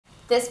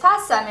This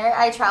past summer,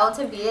 I traveled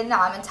to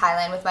Vietnam and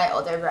Thailand with my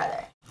older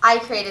brother. I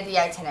created the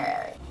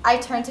itinerary. I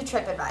turned to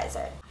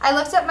TripAdvisor. I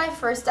looked up my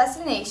first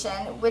destination,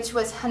 which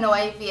was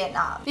Hanoi,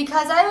 Vietnam.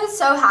 Because I was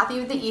so happy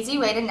with the easy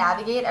way to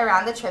navigate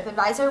around the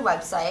TripAdvisor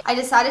website, I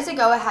decided to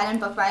go ahead and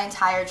book my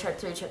entire trip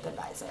through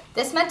TripAdvisor.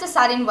 This meant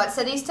deciding what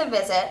cities to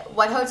visit,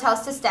 what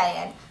hotels to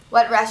stay in,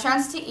 what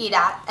restaurants to eat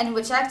at, and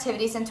which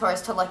activities and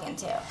tours to look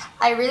into.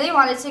 I really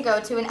wanted to go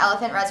to an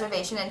elephant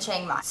reservation in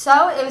Chiang Mai,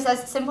 so it was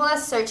as simple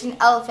as searching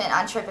elephant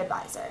on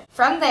TripAdvisor.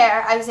 From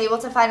there, I was able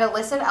to find a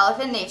list of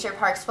elephant nature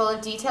parks full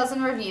of details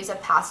and reviews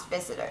of past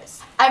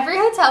visitors. Every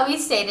hotel we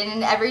stayed in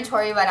and every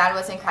tour we went on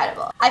was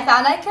incredible. I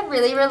found I could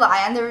really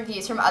rely on the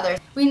reviews from others.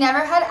 We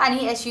never had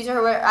any issues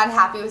or were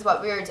unhappy with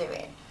what we were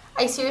doing.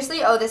 I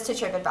seriously owe this to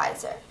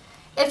TripAdvisor.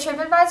 If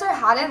TripAdvisor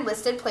hadn't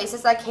listed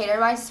places that cater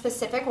my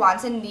specific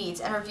wants and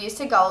needs and reviews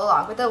to go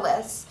along with the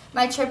list,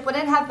 my trip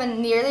wouldn't have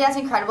been nearly as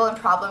incredible and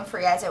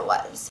problem-free as it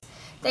was.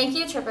 Thank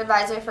you,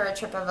 TripAdvisor, for a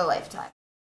trip of a lifetime.